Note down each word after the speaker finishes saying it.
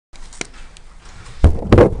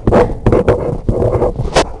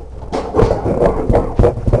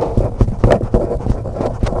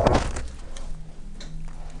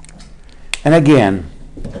And again,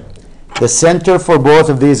 the center for both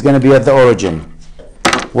of these is going to be at the origin.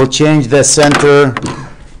 We'll change the center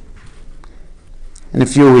in a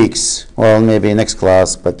few weeks. Well, maybe next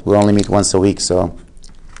class, but we only meet once a week, so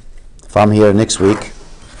if I'm here next week,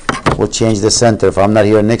 we'll change the center. If I'm not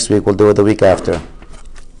here next week, we'll do it the week after.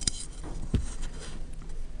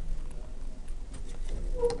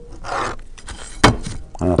 I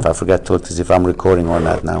don't know if I forgot to look to see if I'm recording or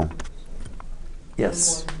not now.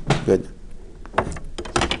 Yes, good.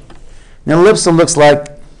 An ellipse looks like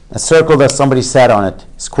a circle that somebody sat on it,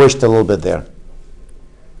 squished a little bit there.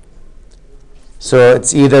 So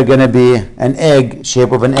it's either going to be an egg,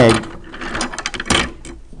 shape of an egg.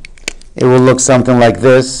 It will look something like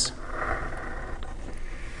this.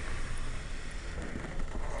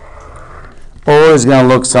 Or it's going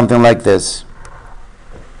to look something like this.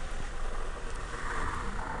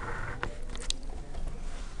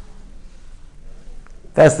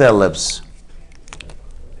 That's the ellipse.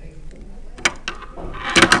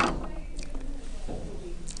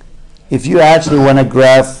 If you actually want to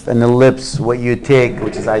graph an ellipse, what you take,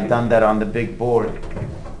 which is I've done that on the big board,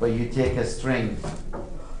 but you take a string.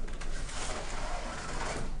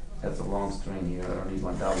 That's a long string here. I don't need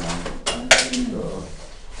one that long.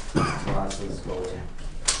 So, glasses go.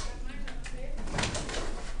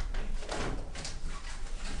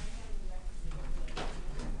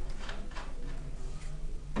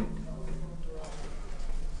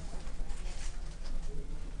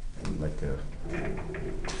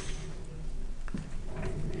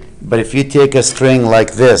 But if you take a string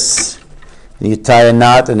like this and you tie a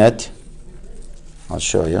knot in it, I'll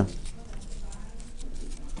show you.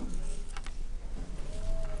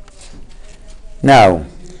 Now,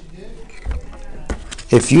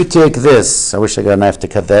 if you take this, I wish I got a knife to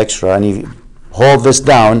cut the extra, and you hold this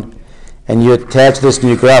down and you attach this to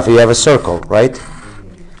your graph, you have a circle, right?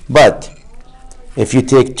 But if you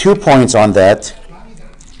take 2 points on that,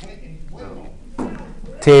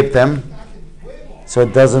 tape them so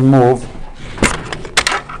it doesn't move.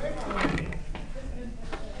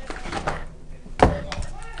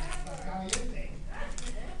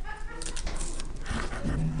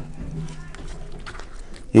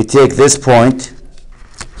 You take this point,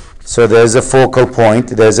 so there's a focal point,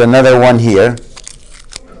 there's another one here,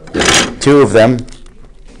 2 of them,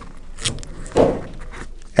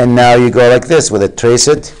 and now you go like this with it, trace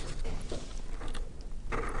it.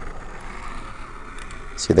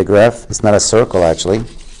 See the graph? It's not a circle actually.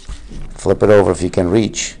 Flip it over if you can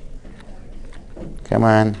reach. Come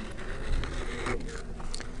on.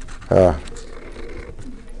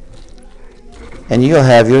 And you'll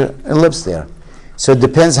have your ellipse there. So it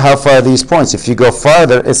depends how far these points. If you go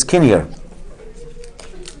farther, it's skinnier.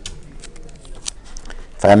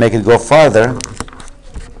 If I make it go farther,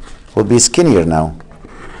 it will be skinnier now.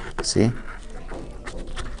 See?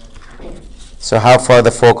 So how far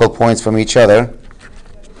the focal points from each other,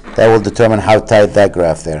 that will determine how tight that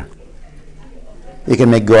graph there. You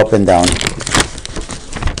can make go up and down.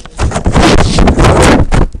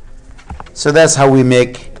 So that's how we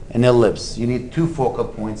make an ellipse. You need 2 focal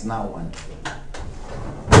points, not 1.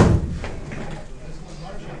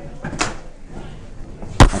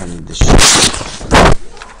 I don't need this shit.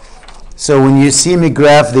 So when you see me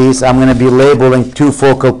graph these, I'm going to be labeling 2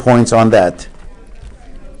 focal points on that.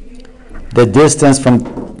 The distance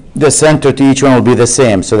from the center to each one will be the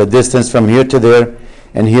same. So the distance from here to there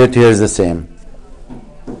and here to here is the same.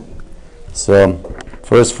 So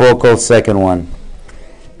first focal, second one.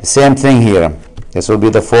 The same thing here. This will be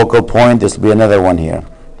the focal point. This will be another one here.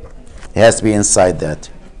 It has to be inside that.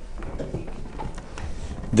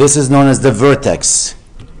 This is known as the vertex.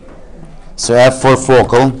 So F for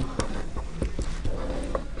focal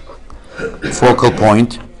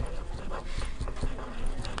point.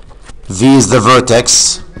 V is the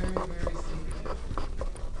vertex.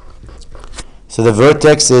 So the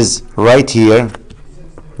vertex is right here,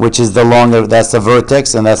 which is the longer, that's the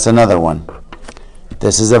vertex, and that's another one.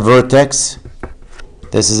 This is a vertex,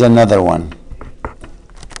 this is another one.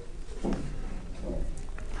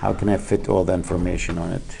 How can I fit all the information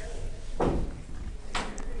on it?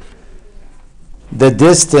 The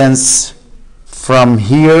distance from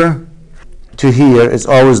here to here is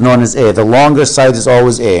always known as A. The longer side is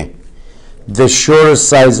always A. The shorter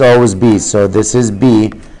side is always B. So this is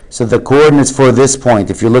B. So the coordinates for this point,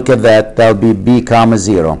 if you look at that, that will be B comma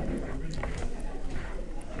 0.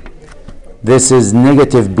 This is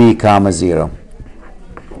negative B comma 0.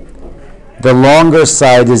 The longer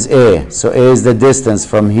side is A. So A is the distance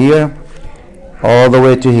from here all the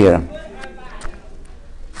way to here.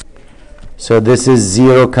 So this is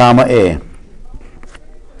 0 comma A.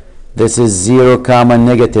 This is 0 comma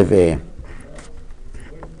negative A.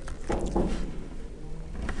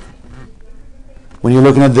 When you're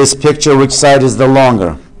looking at this picture, which side is the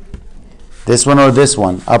longer? This one or this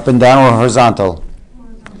one? Up and down or horizontal?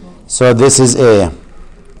 So this is A.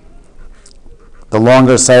 The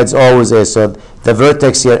longer side is always A. So the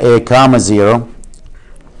vertex here, A comma 0.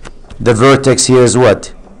 The vertex here is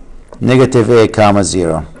what? Negative A comma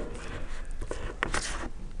 0.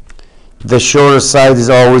 The shorter side is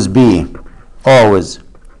always B. Always.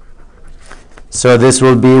 So this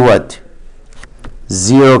will be what?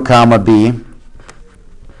 0 comma B.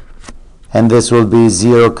 And this will be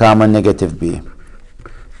 0 comma negative B.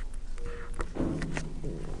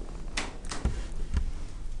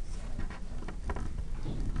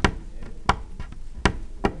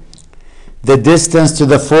 The distance to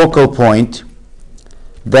the focal point,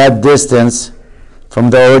 that distance from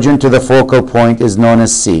the origin to the focal point is known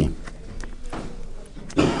as C.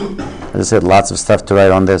 As I said, lots of stuff to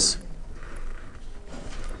write on this.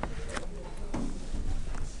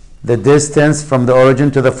 The distance from the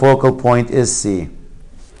origin to the focal point is C.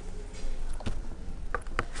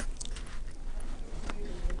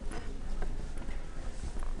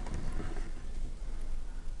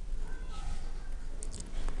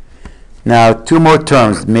 Now, two more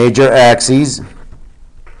terms, major axes.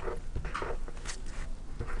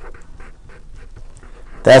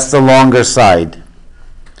 That's the longer side.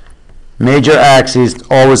 Major axis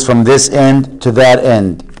always from this end to that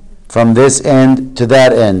end. From this end to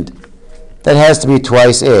that end. That has to be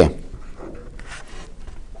twice A.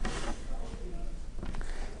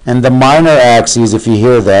 And the minor axis, if you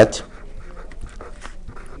hear that,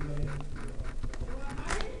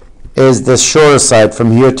 is the shorter side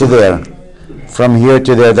from here to there. From here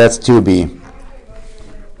to there, that's 2B.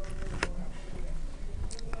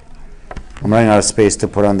 I'm running out of space to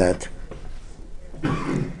put on that.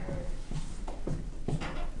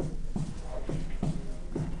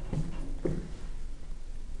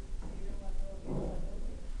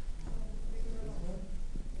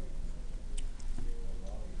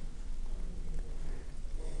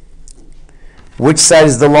 Which side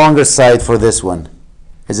is the longer side for this one?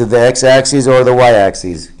 Is it the x-axis or the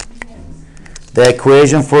y-axis? The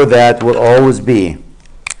equation for that will always be,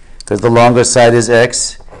 because the longer side is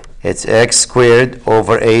x, it's x squared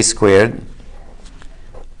over a squared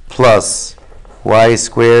plus y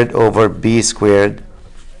squared over b squared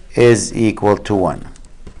is equal to 1.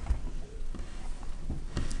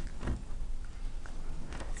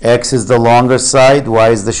 X is the longer side, y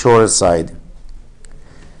is the shorter side.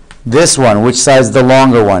 This one, which side is the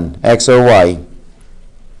longer one, x or y?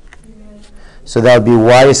 So that would be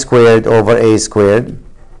y squared over a squared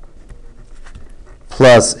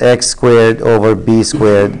plus x squared over b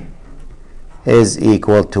squared is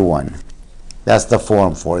equal to 1. That's the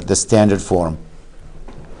form for it, the standard form.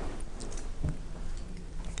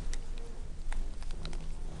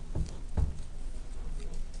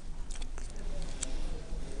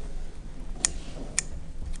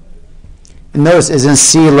 Notice, isn't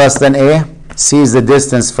C less than A? C is the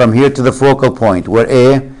distance from here to the focal point, where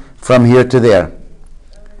A from here to there.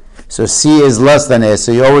 So C is less than A,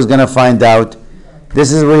 so you're always going to find out,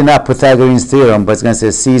 this is really not Pythagorean's theorem, but it's going to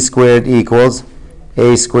say C squared equals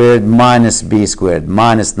A squared minus B squared.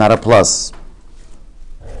 Minus, not a plus.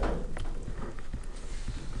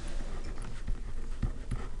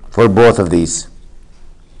 For both of these.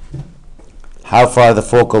 How far the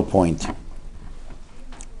focal point?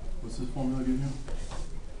 What's this formula again here?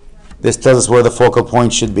 This tells us where the focal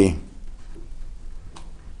point should be.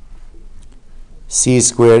 C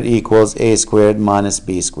squared equals A squared minus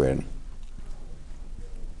B squared.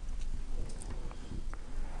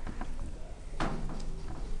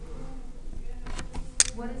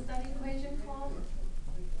 What is that equation called?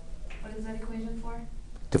 What is that equation for?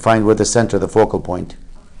 To find where the center, the focal point.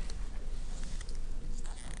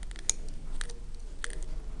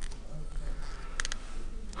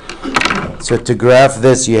 So to graph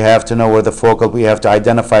this, you have to know where the focal, you have to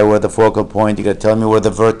identify where the focal point, you got to tell me where the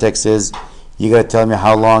vertex is, you got to tell me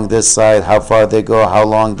how long this side, how far they go, how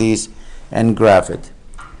long these, and graph it.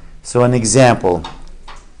 So an example.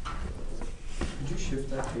 Could you shift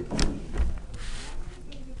that paper?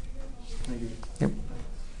 Thank you. Yep.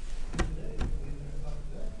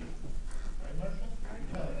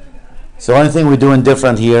 So only thing we're doing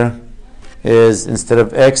different here is instead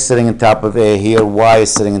of x sitting on top of A, here y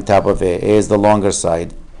is sitting on top of A. A is the longer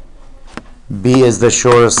side. B is the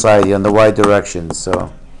shorter side in the y direction.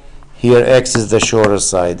 So here x is the shorter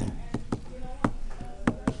side.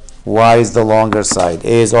 Y is the longer side.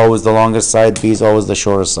 A is always the longer side. B is always the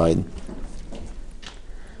shorter side.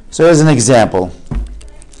 So here's an example.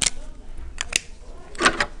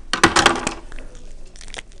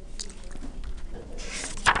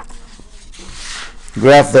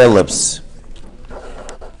 graph the ellipse.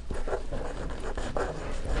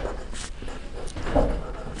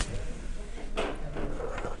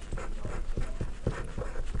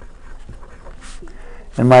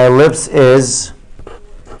 And my ellipse is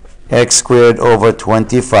x squared over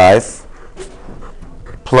 25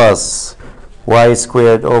 plus y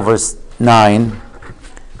squared over 9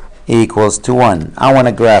 equals to 1. I want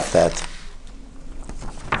to graph that.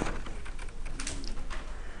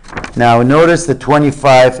 Now notice the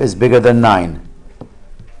 25 is bigger than 9.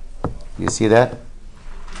 You see that?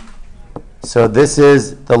 So this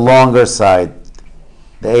is the longer side,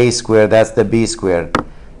 the a squared, that's the b squared.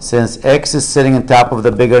 Since x is sitting on top of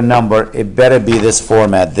the bigger number, it better be this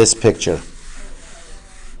format, this picture.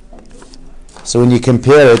 So when you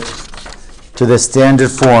compare it to the standard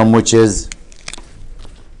form, which is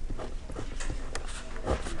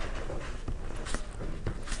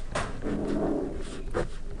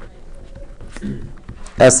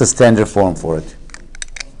that's the standard form for it.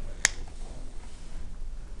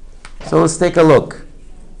 So let's take a look.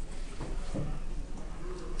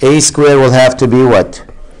 A squared will have to be what?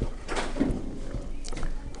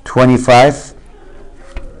 25.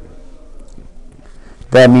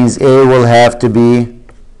 That means A will have to be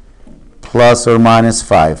plus or minus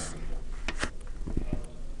 5.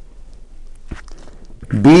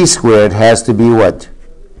 B squared has to be what?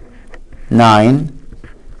 9.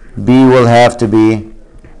 B will have to be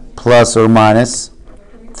plus or minus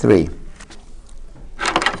 3.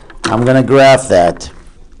 I'm going to graph that.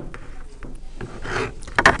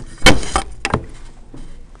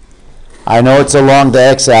 I know it's along the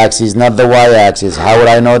x-axis, not the y-axis. How would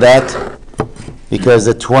I know that? Because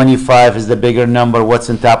the 25 is the bigger number. What's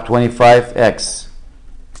in top 25? X.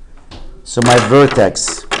 So my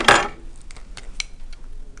vertex,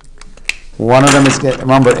 one of them is,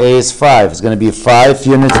 remember, A is 5. It's going to be 5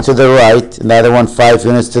 units to the right, and the other one 5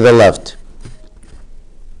 units to the left.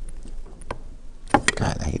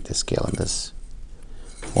 God, I hate the scale on this.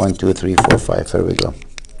 1, 2, 3, 4, 5. Here we go.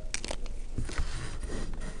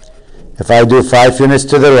 If I do 5 units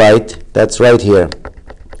to the right, that's right here.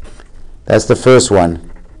 That's the first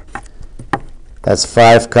one. That's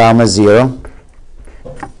 5 comma 0.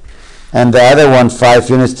 And the other one 5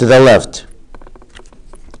 units to the left,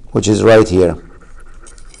 which is right here.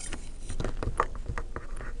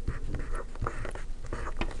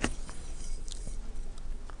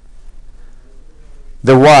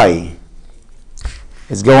 The y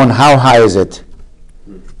is going, how high is it?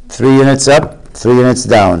 3 units up, 3 units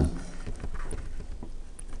down.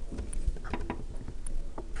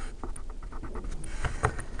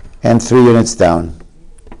 And 3 units down.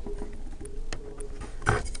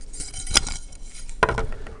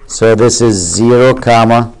 So this is 0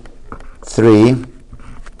 comma 3.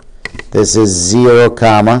 This is 0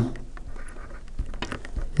 comma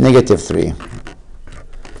negative 3.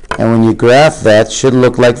 And when you graph that, it should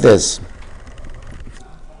look like this.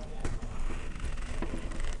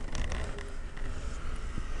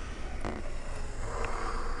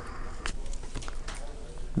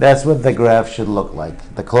 That's what the graph should look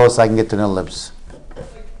like. The closer I can get to an ellipse.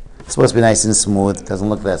 It's supposed to be nice and smooth. It doesn't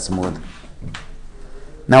look that smooth.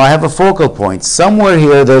 Now I have a focal point. Somewhere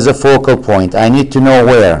here there's a focal point. I need to know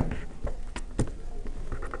where.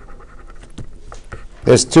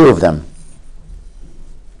 There's 2 of them.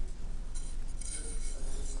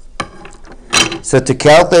 So to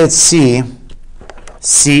calculate C,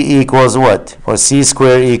 C equals what? Or C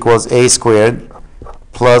squared equals A squared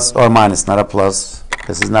plus or minus, not a plus.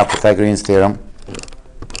 This is not Pythagorean's theorem.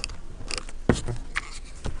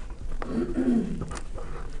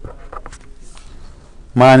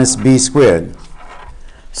 Minus B squared.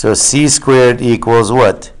 So C squared equals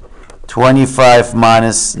what? 25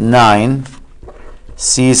 minus 9.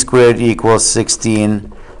 C squared equals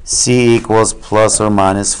 16. C equals plus or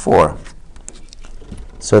minus 4.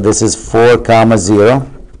 So this is 4 comma 0.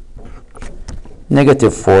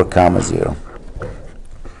 Negative 4 comma 0.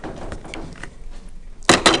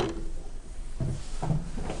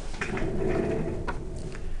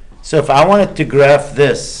 So if I wanted to graph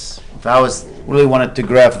this, if I really wanted to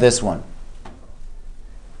graph this one,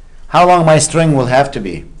 how long my string will have to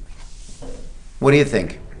be? What do you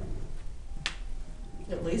think?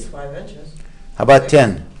 At least 5 inches. How about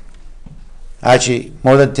 10? Actually,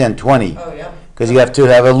 more than 10, 20. Oh, yeah. Because you have to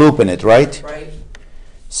have a loop in it, right? Right.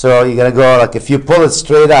 So you're going to go, like if you pull it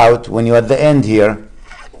straight out, when you're at the end here,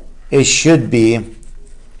 it should be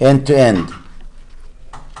end to end.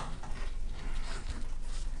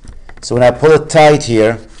 So when I pull it tight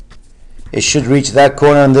here, it should reach that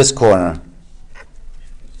corner and this corner.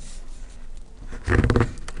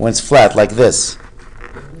 When it's flat, like this.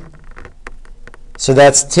 So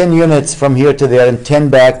that's 10 units from here to there, and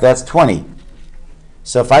 10 back, that's 20.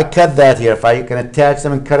 So if I cut that here, if I can attach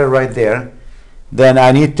them and cut it right there, then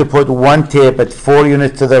I need to put one tape at 4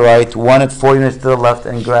 units to the right, one at 4 units to the left,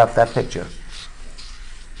 and graph that picture.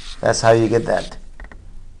 That's how you get that.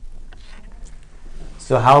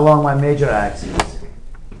 So how long my major axis?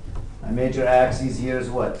 My major axis here is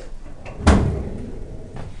what?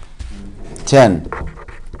 10.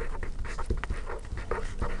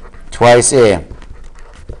 Twice A.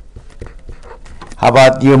 How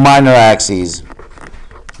about your minor axes?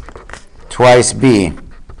 Twice B.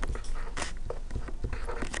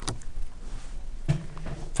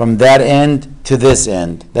 From that end to this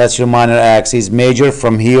end. That's your minor axis. Major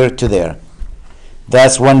from here to there.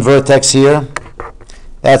 That's one vertex here.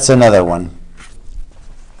 That's another one.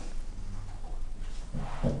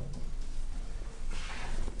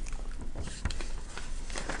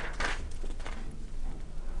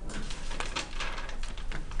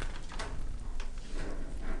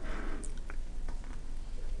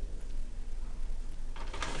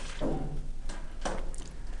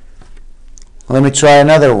 Let me try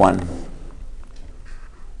another one.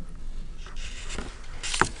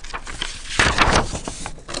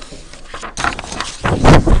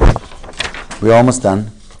 We're almost done.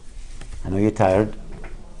 I know you're tired.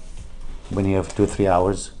 Been here for 2-3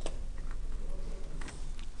 hours.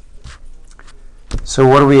 So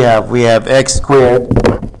what do we have? We have x squared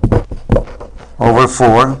over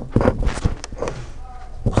 4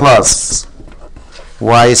 plus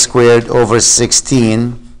y squared over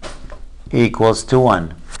 16 equals to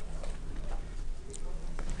 1.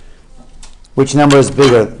 Which number is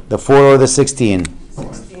bigger, the 4 or the 16?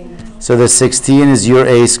 16. So the 16 is your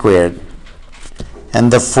a squared.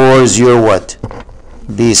 And the 4 is your what?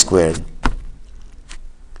 B squared.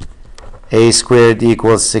 A squared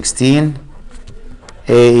equals 16.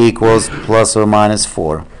 A equals plus or minus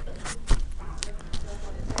 4.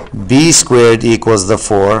 B squared equals the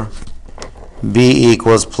 4. B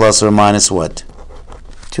equals plus or minus what?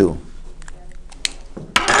 2.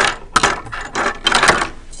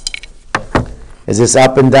 Is this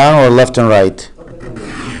up and down or left and right?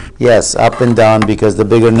 Yes, up and down because the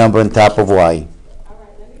bigger number on top of y.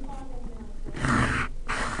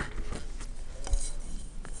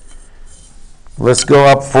 Let's go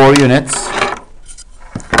up 4 units.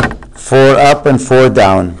 4 up and 4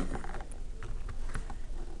 down.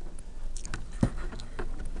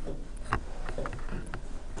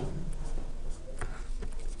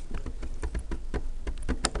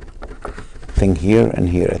 Thing here and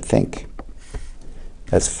here, I think.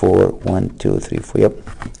 That's 4, 1, 2, 3, 4, yep.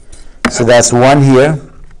 So that's 1 here.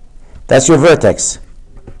 That's your vertex.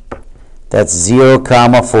 That's 0,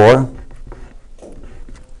 comma 4.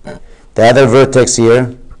 The other vertex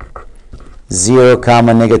here, 0,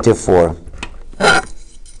 comma negative 4.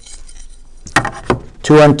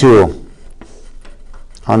 2 and 2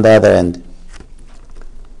 on the other end.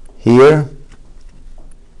 Here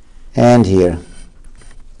and here.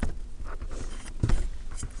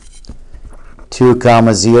 2,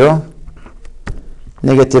 comma 0,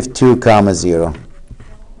 negative 2, comma 0.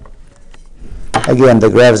 Again, the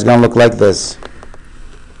graph is going to look like this.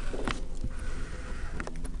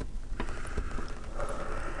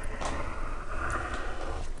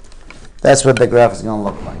 That's what the graph is going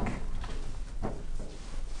to look like.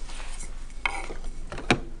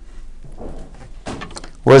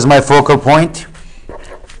 Where's my focal point?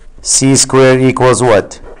 C squared equals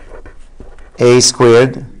what? A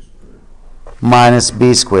squared minus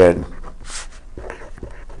B squared.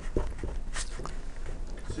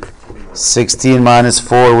 16 minus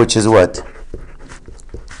 4, which is what?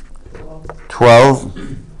 12.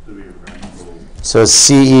 So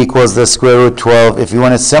C equals the square root 12. If you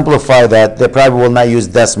want to simplify that, they probably will not use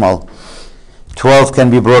decimal. 12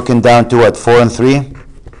 can be broken down to what? 4 and 3?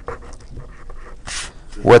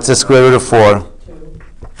 What's the square root of 4?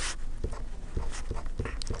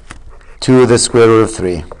 2 the square root of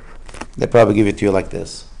 3. They probably give it to you like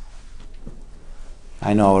this.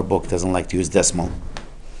 I know our book doesn't like to use decimal.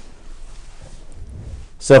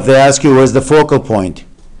 So if they ask you where's the focal point,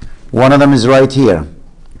 one of them is right here.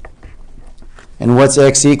 And what's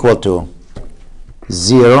x equal to?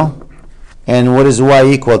 0. And what is y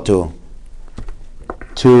equal to?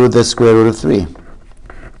 2 the square root of 3.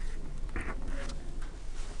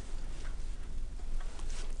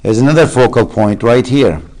 There's another focal point right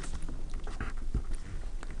here,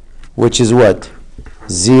 which is what?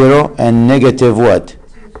 0 and negative what?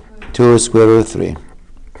 2 square root of 3.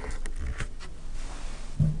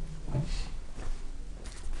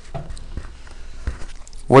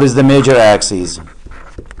 What is the major axis?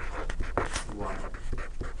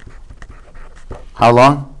 How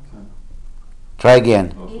long? 10. Try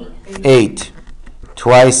again. Oh, sorry. 8.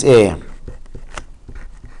 Twice A.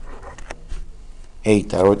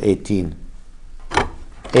 8. I wrote 18.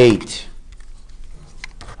 8.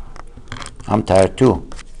 I'm tired too.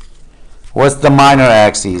 What's the minor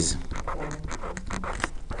axis?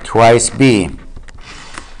 Twice B,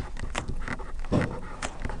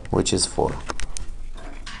 which is 4.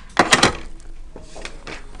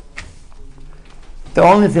 The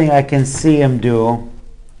only thing I can see him do,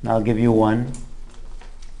 and I'll give you one,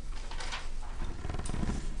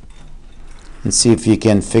 and see if you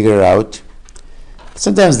can figure it out.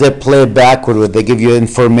 Sometimes they play backward with, they give you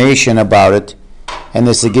information about it, and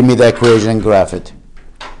they say, give me the equation and graph it.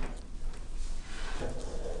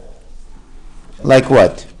 Like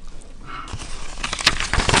what?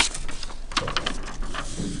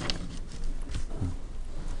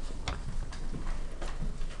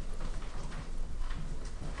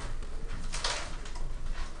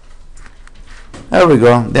 There we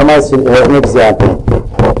go. There might be an example.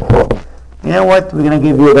 You know what? We're going to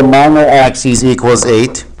give you the minor axis equals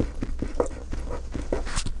 8.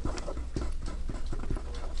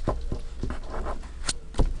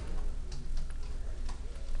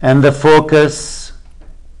 And the focus,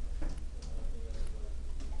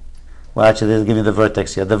 well, actually, they'll give me the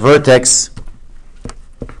vertex here. The vertex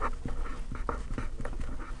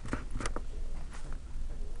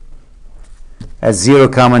at 0,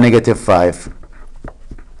 negative 5.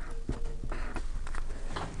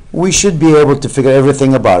 We should be able to figure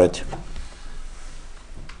everything about it.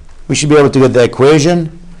 We should be able to get the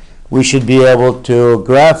equation. We should be able to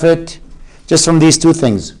graph it just from these two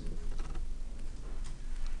things.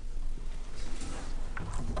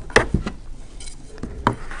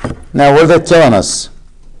 Now, what are they telling us?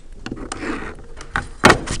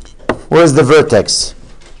 Where's the vertex?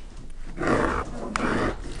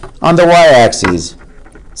 On the y-axis.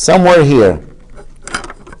 Somewhere here.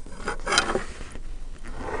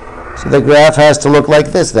 So the graph has to look like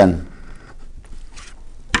this then.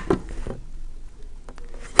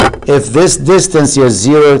 If this distance here is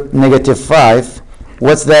 0, negative 5,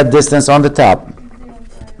 what's that distance on the top?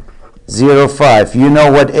 0, 5. You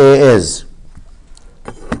know what A is.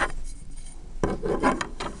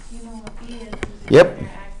 Yep.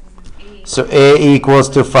 So A equals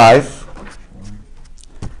to 5,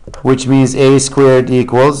 which means A squared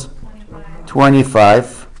equals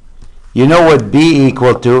 25. You know what B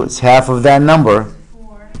equal to? It's half of that number.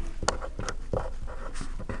 4.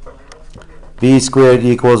 B squared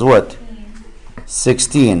equals what?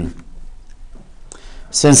 16.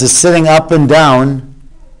 Since it's sitting up and down,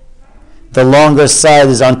 the longer side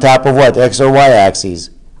is on top of what? X or Y axes.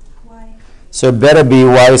 Y. So it better be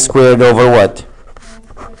Y squared over what?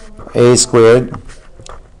 A squared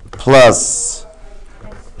plus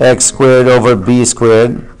X squared over B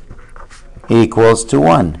squared equals to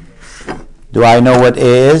 1. Do I know what A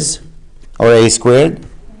is? Or A squared?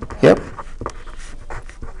 Yep.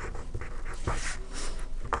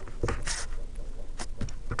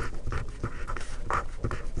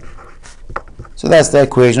 So that's the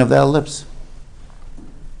equation of the ellipse.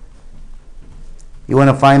 You want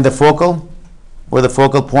to find the focal? Where the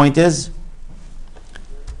focal point is?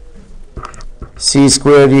 C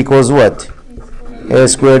squared equals what? A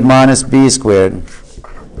squared minus B squared.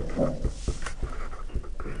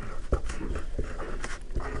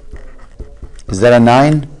 Is that a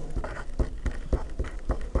 9?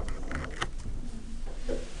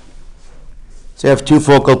 So you have two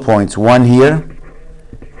focal points. One here,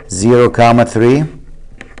 0, 3,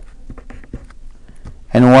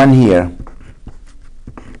 and one here,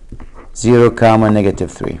 0,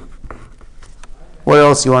 negative 3. What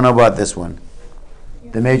else you want to know about this one?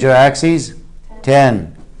 The major axes?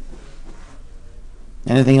 10.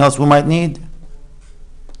 Anything else we might need?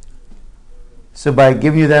 So by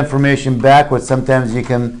giving you the information backwards, sometimes you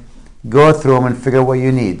can go through them and figure what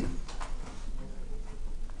you need.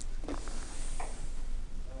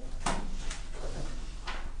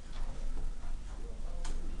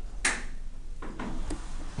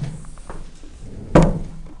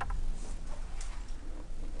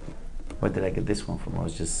 Where did I get this one from? I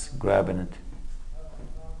was just grabbing it.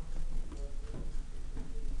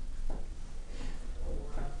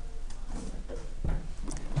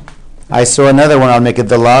 I saw another one. I'll make it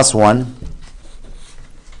the last one.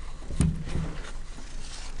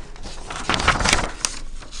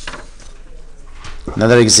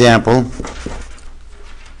 Another example.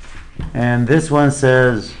 And this one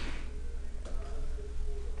says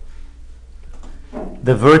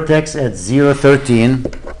the vertex at 0, 13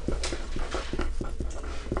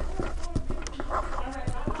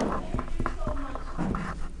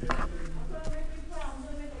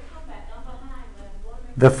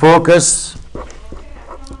 the focus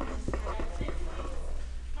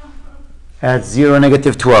at 0,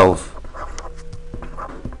 -12.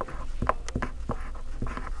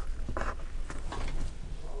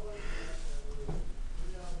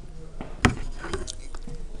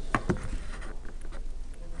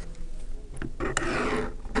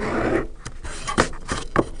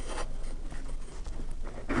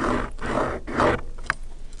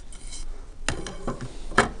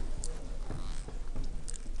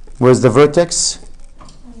 Where's the vertex?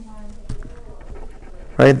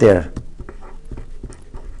 Right there.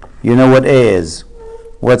 You know what A is.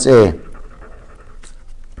 What's A?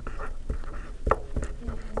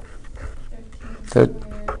 13.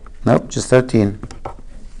 Nope, just 13.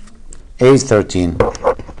 A is 13.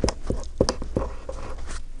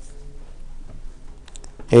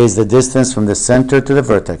 A is the distance from the center to the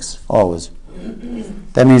vertex, always.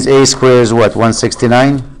 That means A squared is what,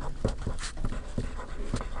 169?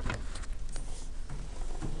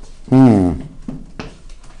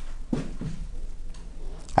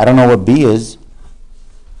 I don't know what B is.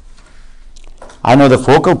 I know the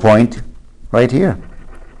focal point right here.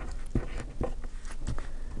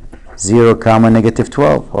 0,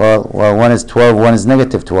 -12. Well, one is 12, one is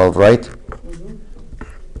 -12, right?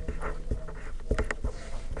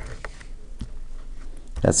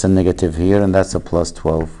 That's a negative here, and that's a plus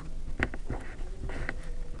 12.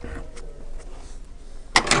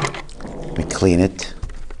 Let me clean it.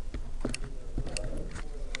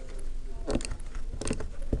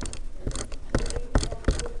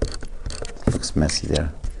 Looks messy there.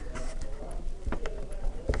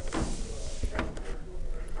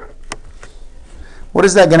 What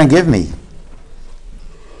is that going to give me?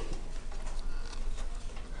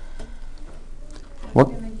 What?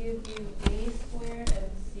 It's going to give you A squared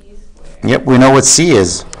and C squared. Yep, we know what C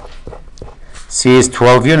is. C is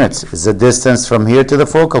 12 units. It's the distance from here to the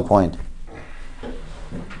focal point.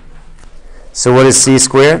 So what is C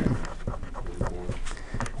squared?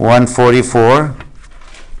 144.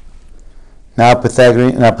 Now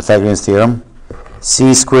Pythagorean's theorem.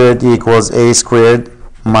 C squared equals A squared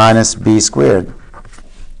minus B squared.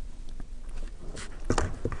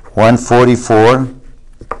 144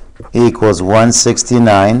 equals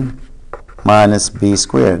 169 minus B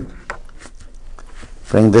squared.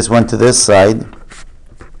 Bring this one to this side.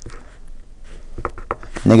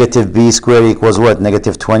 Negative B squared equals what?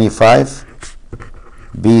 -25.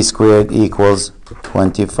 B squared equals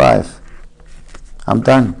 25. I'm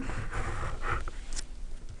done.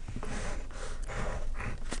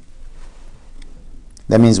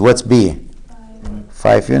 That means what's B?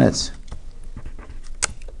 5 units.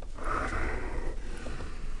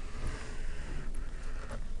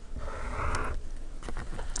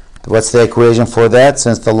 What's the equation for that?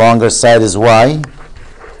 Since the longer side is y,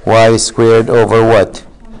 y squared over what?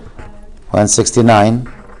 169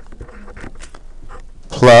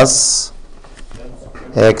 plus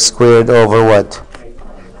x squared over what?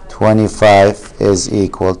 25 is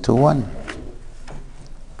equal to 1.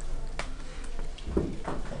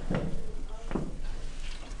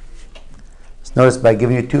 Notice by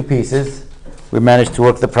giving you 2 pieces, we managed to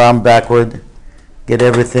work the problem backward, get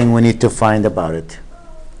everything we need to find about it.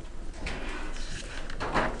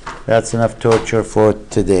 That's enough torture for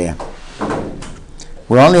today.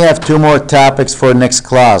 We only have 2 more topics for next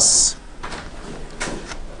class.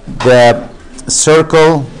 The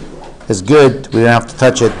circle is good, we don't have to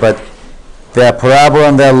touch it, but the parabola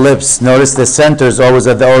and the ellipse, notice the center is always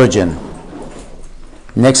at the origin.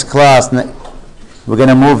 Next class, we're going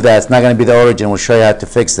to move that. It's not going to be the origin. We'll show you how to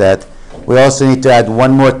fix that. We also need to add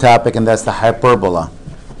 1 more topic, and that's the hyperbola.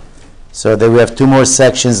 So then we have 2 more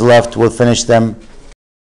sections left. We'll finish them